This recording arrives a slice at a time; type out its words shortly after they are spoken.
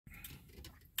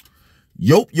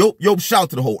Yo, shout out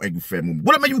to the whole Angry family.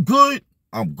 What up, man? You good?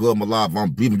 I'm good. I'm alive.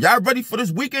 I'm breathing. Y'all ready for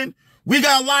this weekend? We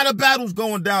got a lot of battles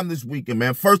going down this weekend,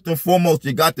 man. First and foremost,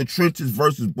 you got the trenches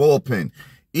versus bullpen.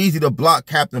 Easy to block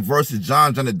captain versus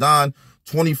John the Don.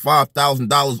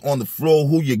 $25,000 on the floor.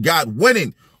 Who you got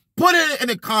winning? Put it in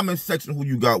the comment section who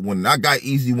you got winning. I got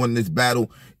Easy winning this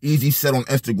battle. Easy said on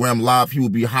Instagram Live he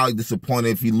would be highly disappointed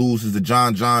if he loses to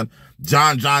John.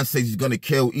 John says he's going to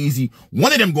kill Easy.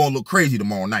 One of them going to look crazy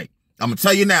tomorrow night. I'm going to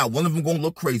tell you now, one of them going to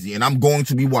look crazy, and I'm going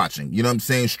to be watching. You know what I'm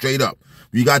saying? Straight up.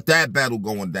 You got that battle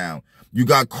going down. You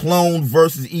got Clone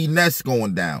versus E-Ness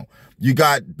going down. You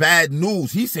got Bad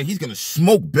News. He said he's going to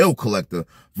smoke Bill Collector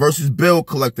versus Bill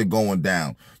Collector going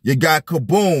down. You got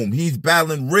Kaboom. He's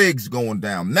battling Riggs going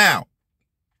down. Now,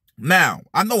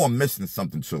 I know I'm missing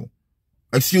something too.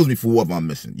 Excuse me for what I'm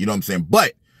missing. You know what I'm saying?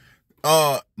 But,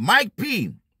 Mike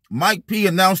P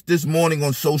announced this morning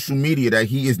on social media that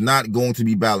he is not going to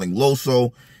be battling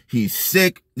Loso. He's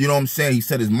sick. You know what I'm saying? He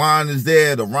said his mind is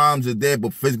there. The rhymes are there,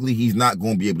 but physically he's not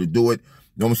going to be able to do it.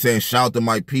 You know what I'm saying? Shout out to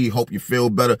Mike P. Hope you feel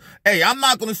better. Hey, I'm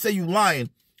not going to say you lying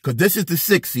because this is the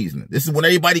sick season. This is when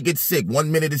everybody gets sick.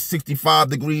 1 minute is 65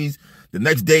 degrees. The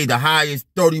next day, the high is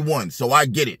 31. So I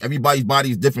get it. Everybody's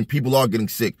body is different. People are getting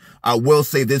sick. I will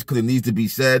say this because it needs to be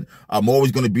said. I'm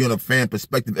always going to be on a fan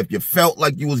perspective. If you felt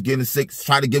like you was getting sick,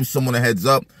 try to give someone a heads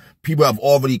up. People have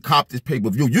already copped this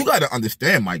pay-per-view. You got to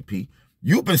understand, Mike P.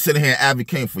 You've been sitting here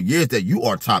advocating for years that you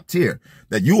are top tier,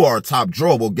 that you are a top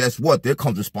draw. Well, guess what? There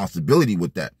comes responsibility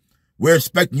with that. We're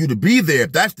expecting you to be there.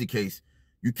 If that's the case,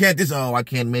 you can't just, oh, I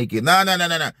can't make it. No.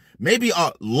 Maybe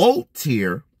a low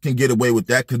tier can get away with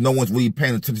that because no one's really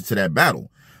paying attention to that battle.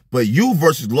 But you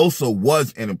versus Loso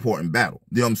was an important battle.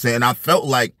 You know what I'm saying? I felt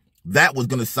like that was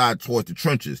going to side towards the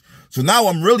trenches. So now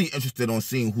I'm really interested on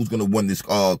seeing who's going to win this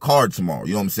card tomorrow.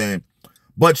 You know what I'm saying?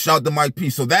 But shout out to Mike P.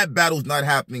 So that battle's not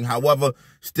happening. However,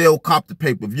 still cop the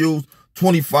pay-per-views.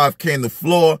 25K on the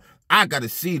floor. I got to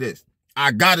see this.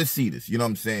 You know what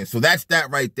I'm saying? So that's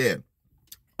that right there.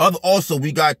 Also,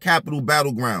 we got Capital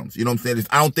Battlegrounds. You know what I'm saying?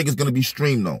 I don't think it's going to be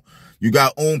streamed, though. You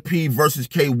got OMP versus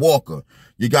K Walker.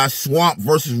 You got Swamp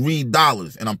versus Reed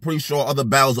Dollars. And I'm pretty sure other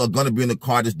battles are going to be in the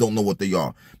card. Just don't know what they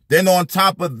are. Then on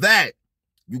top of that,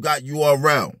 you got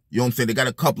URL. You know what I'm saying? They got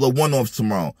a couple of one-offs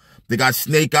tomorrow. They got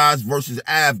Snake Eyes versus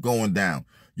Av going down.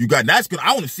 You got, that's good.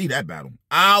 I want to see that battle.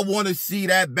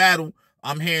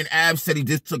 I'm hearing Av said he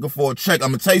just took her for a check. I'm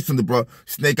going to tell you something, bro.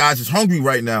 Snake Eyes is hungry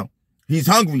right now. He's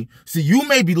hungry. See, you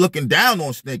may be looking down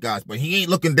on Snake Eyes, but he ain't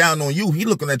looking down on you. He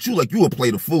looking at you like you a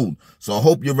plate of food. So I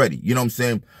hope you're ready. You know what I'm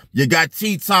saying? You got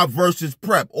T-Top versus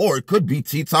Prep, or it could be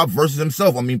T-Top versus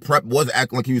himself. I mean, Prep was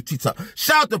acting like he was T-Top.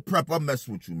 Shout out to Prep. I'm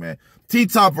messing with you, man.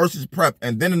 T-Top versus Prep.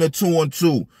 And then in the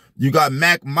 2-on-2, you got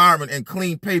Mac Myron and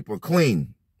Clean Paper.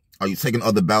 Clean. Are you taking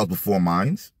other battles before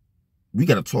mines? We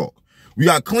got to talk. We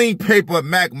got Clean Paper,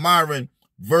 Mac Myron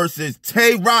versus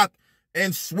Tay Rock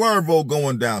and Swervo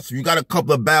going down. So you got a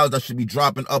couple of battles that should be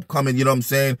dropping upcoming, you know what I'm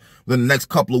saying, within the next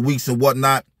couple of weeks and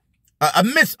whatnot. I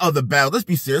miss other battles. Let's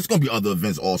be serious. It's going to be other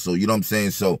events also, you know what I'm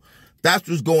saying? So that's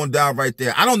what's going down right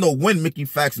there. I don't know when Mickey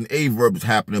Fax and A-Verb is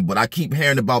happening, but I keep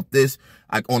hearing about this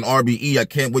on RBE. I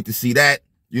can't wait to see that.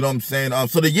 You know what I'm saying?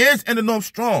 So the year's ending off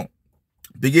strong.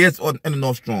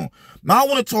 Now I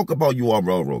want to talk about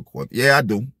URL real quick. Yeah, I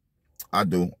do.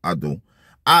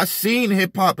 I seen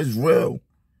Hip Hop Is Real.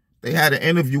 They had an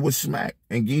interview with Smack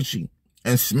and Geechee.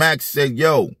 And Smack said,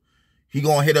 yo, he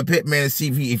gonna hit up Hitman and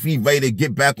see if he ready to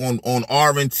get back on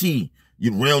R&T,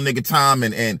 you real nigga time,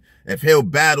 and if he'll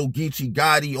battle Geechee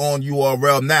Gotti on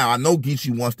URL. Now, I know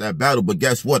Geechee wants that battle, but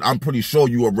guess what? I'm pretty sure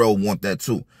URL want that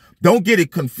too. Don't get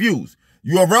it confused.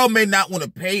 URL may not want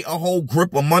to pay a whole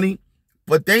grip of money,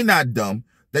 but they not dumb.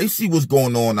 They see what's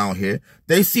going on out here.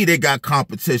 They see they got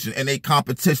competition, and their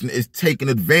competition is taking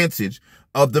advantage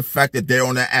of the fact that they're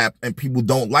on the app and people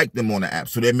don't like them on the app.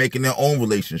 So they're making their own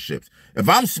relationships. If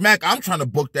I'm Smack, I'm trying to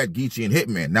book that Geechee and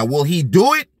Hitman. Now, will he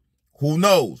do it? Who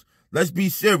knows? Let's be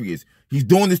serious. He's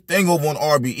doing this thing over on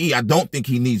RBE. I don't think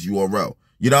he needs URL.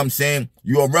 You know what I'm saying?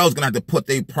 URL is going to have to put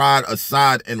their pride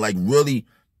aside and like really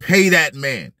pay that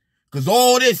man. Because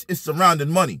all this is surrounding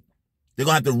money. They're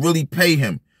going to have to really pay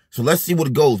him. So let's see what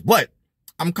it goes. But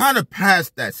I'm kind of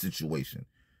past that situation.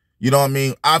 You know what I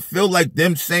mean? I feel like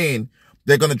them saying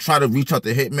they're going to try to reach out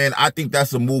to Hitman. I think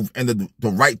that's a move in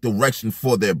the right direction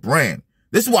for their brand.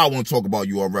 This is why I want to talk about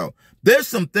URL. There's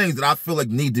some things that I feel like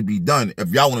need to be done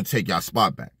if y'all want to take y'all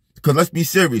spot back. Because let's be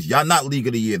serious. Y'all not League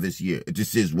of the Year this year. It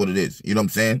just is what it is. You know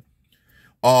what I'm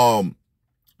saying?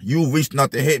 You reached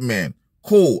out to Hitman.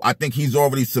 Cool. I think he's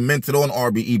already cemented on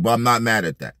RBE, but I'm not mad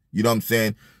at that. You know what I'm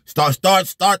saying?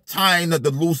 Start tying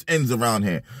the loose ends around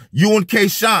here. You and K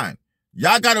Shine.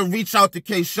 Y'all gotta reach out to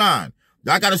K-Shine.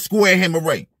 Y'all gotta square him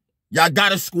away. Y'all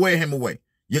gotta square him away.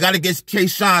 You gotta get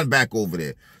K-Shine back over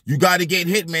there. You gotta get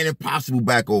Hitman Impossible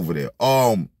back over there.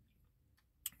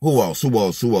 Who else?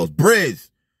 Briz.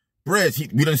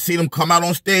 We done seen him come out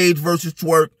on stage versus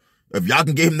Twerk. If y'all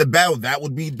can get him the battle, that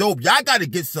would be dope. Y'all gotta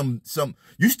get some,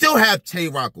 you still have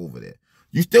Tay-Rock over there.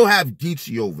 You still have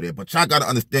Geechee over there, but y'all gotta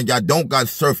understand, y'all don't got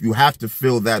Surf. You have to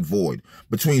fill that void.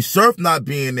 Between Surf not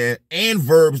being there and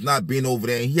Verbs not being over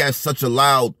there, and he has such a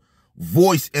loud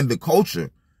voice in the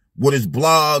culture with his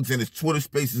blogs and his Twitter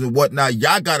spaces and whatnot,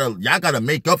 y'all gotta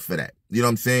make up for that. You know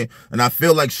what I'm saying? And I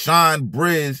feel like Sean,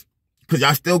 Briz, cause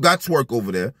y'all still got Twerk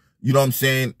over there. You know what I'm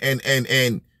saying?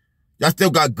 And y'all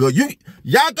still got good.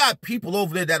 Y'all got people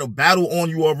over there that'll battle on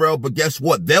URL, but guess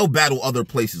what? They'll battle other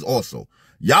places also.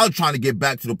 Y'all trying to get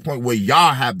back to the point where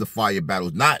y'all have the fire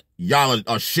battles, not y'all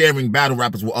are sharing battle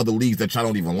rappers with other leagues that y'all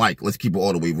don't even like. Let's keep it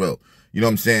all the way real. You know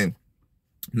what I'm saying?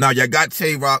 Now, y'all got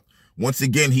Tay-Rock. Once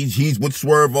again, he's with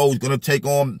Swervo. He's going to take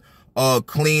on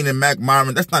Clean and Mac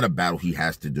Myron. That's not a battle he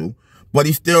has to do. But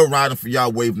he's still riding for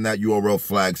y'all waving that URL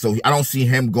flag. So I don't see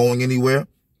him going anywhere.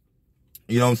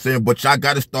 You know what I'm saying? But y'all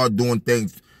got to start doing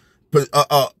things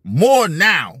more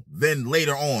now than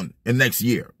later on in next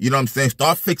year. You know what I'm saying?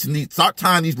 Start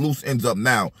tying these loose ends up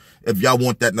now if y'all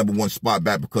want that #1 spot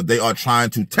back, because they are trying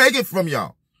to take it from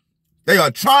y'all. They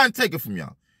are trying to take it from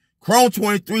y'all. Chrome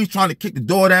 23 is trying to kick the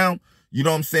door down. You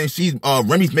know what I'm saying?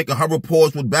 Remy's making her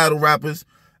reports with battle rappers.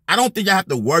 I don't think y'all have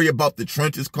to worry about the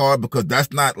Trenches card, because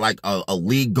that's not like a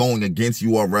league going against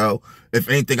URL. If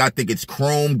anything, I think it's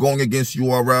Chrome going against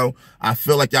URL. I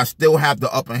feel like y'all still have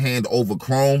the upper hand over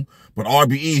Chrome, but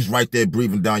RBE's right there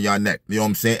breathing down y'all neck. You know what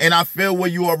I'm saying? And I feel where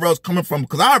URL's coming from,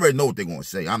 because I already know what they're going to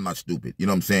say. I'm not stupid. You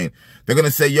know what I'm saying? They're going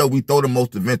to say, yo, we throw the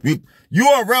most events.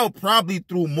 URL probably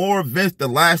threw more events the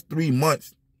last 3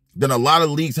 months than a lot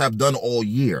of leagues have done all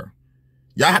year.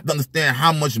 Y'all have to understand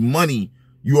how much money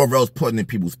URL's putting in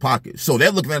people's pockets. So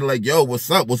they're looking at it like, yo, what's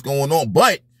up? What's going on?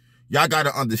 But y'all got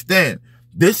to understand,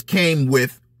 this came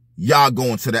with y'all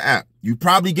going to the app. You're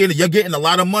getting a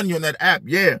lot of money on that app,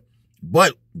 yeah.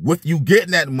 But with you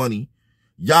getting that money,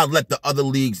 y'all let the other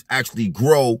leagues actually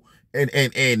grow.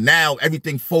 And now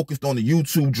everything focused on the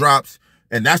YouTube drops.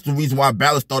 And that's the reason why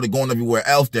battles started going everywhere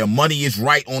else. Their money is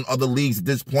right on other leagues at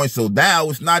this point. So now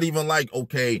it's not even like,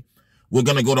 okay, we're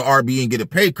going to go to RBE and get a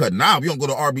pay cut. Now, if you don't go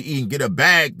to RBE and get a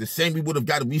bag, the same we would have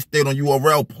got if we stayed on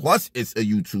URL, plus it's a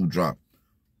YouTube drop.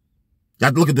 You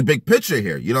have to look at the big picture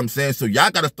here. You know what I'm saying? So y'all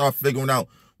got to start figuring out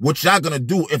what y'all going to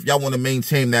do if y'all want to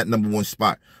maintain that #1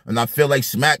 spot. And I feel like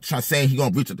Smack saying he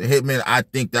going to reach out to Hitman, I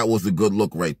think that was a good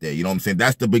look right there. You know what I'm saying?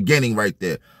 That's the beginning right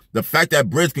there. The fact that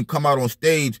Briz can come out on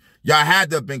stage, y'all had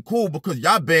to have been cool, because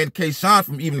y'all banned K-Shine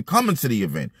from even coming to the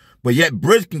event. But yet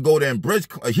Briz can go there, and Briz,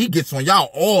 he gets on y'all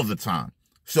all the time.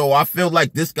 So I feel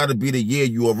like this got to be the year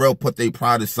URL put their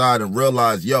pride aside and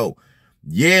realize, yo,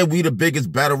 yeah, we the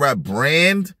biggest battle rap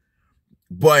brand,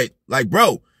 but like,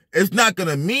 bro, it's not going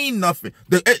to mean nothing.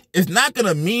 It's not going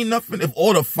to mean nothing if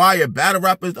all the fire battle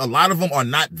rappers, a lot of them are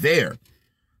not there.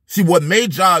 See, what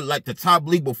made y'all like the top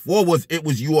league before was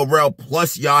URL,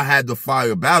 plus y'all had the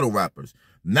fire battle rappers.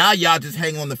 Now y'all just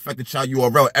hang on the fact that y'all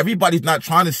URL. Everybody's not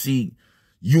trying to see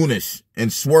Eunice and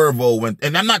Swervo,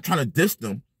 and I'm not trying to diss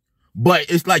them, but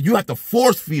it's like you have to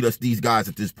force feed us these guys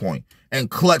at this point. And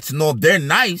Clutch and all, they're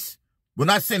nice. We're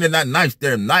not saying they're not nice.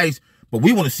 They're nice, but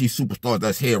we want to see superstars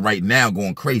that's here right now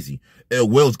going crazy. Ill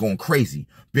Will's going crazy.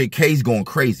 Big K's going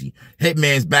crazy.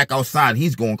 Hitman's back outside.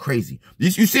 He's going crazy. You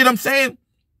see what I'm saying?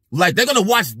 Like, they're going to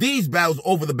watch these battles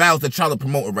over the battles that y'all are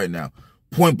promoting right now.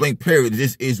 Point blank period.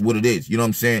 This is what it is. You know what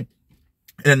I'm saying?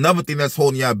 And another thing that's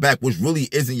holding y'all back, which really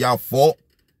isn't y'all fault,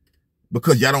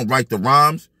 because y'all don't write the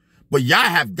rhymes, but y'all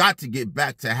have got to get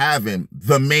back to having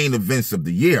the main events of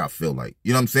the year, I feel like.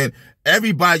 You know what I'm saying?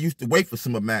 Everybody used to wait for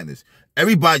Summer Madness.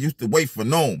 Everybody used to wait for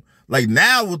Gnome. Like,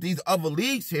 now with these other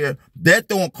leagues here, they're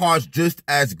throwing cards just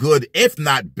as good, if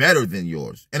not better than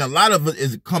yours. And a lot of it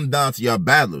is come down to y'all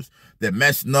battlers. They're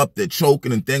messing up, they're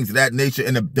choking and things of that nature,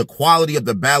 and the quality of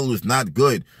the battle is not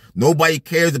good. Nobody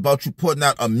cares about you putting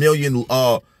out a million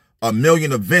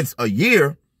events a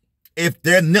year if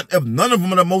none of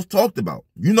them are the most talked about.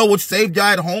 You know what saved y'all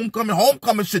at Homecoming?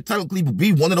 Homecoming should technically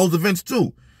be one of those events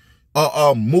too.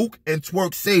 Mook and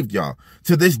Twerk saved y'all.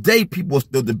 To this day, people are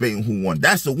still debating who won.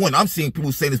 That's a win. I'm seeing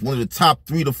people saying it's one of the top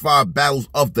 3 to 5 battles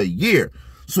of the year.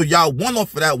 So y'all won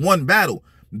off of that one battle,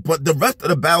 but the rest of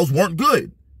the battles weren't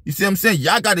good. You see what I'm saying?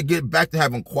 Y'all got to get back to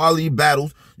having quality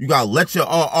battles. You got to let your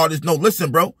artists know,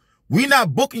 listen, bro, we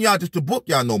not booking y'all just to book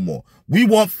y'all no more. We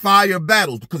want fire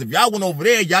battles, because if y'all went over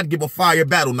there, y'all give a fire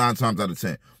battle 9 times out of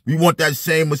 10. We want that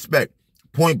same respect.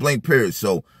 Point blank period.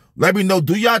 So let me know,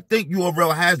 do y'all think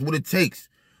URL has what it takes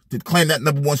to claim that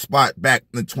 #1 spot back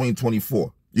in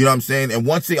 2024? You know what I'm saying? And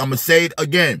once again, I'm going to say it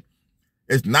again.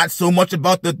 It's not so much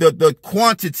about the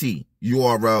quantity,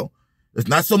 URL. It's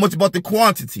not so much about the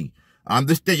quantity. I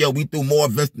understand, yo, we do more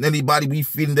events than anybody. We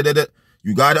feeding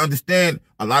You got to understand,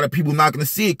 a lot of people not going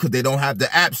to see it because they don't have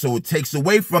the app. So it takes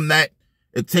away from that.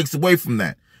 It takes away from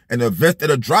that. And the events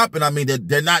that are dropping, I mean,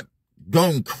 they're not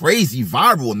going crazy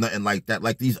viral or nothing like that,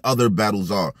 like these other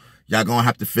battles are. Y'all gonna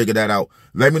have to figure that out.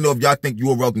 Let me know if y'all think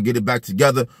URL can get it back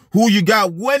together. Who you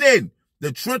got winning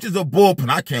the trenches of Bullpen?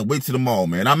 I can't wait till tomorrow,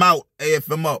 man. I'm out.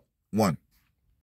 AFM up. 1.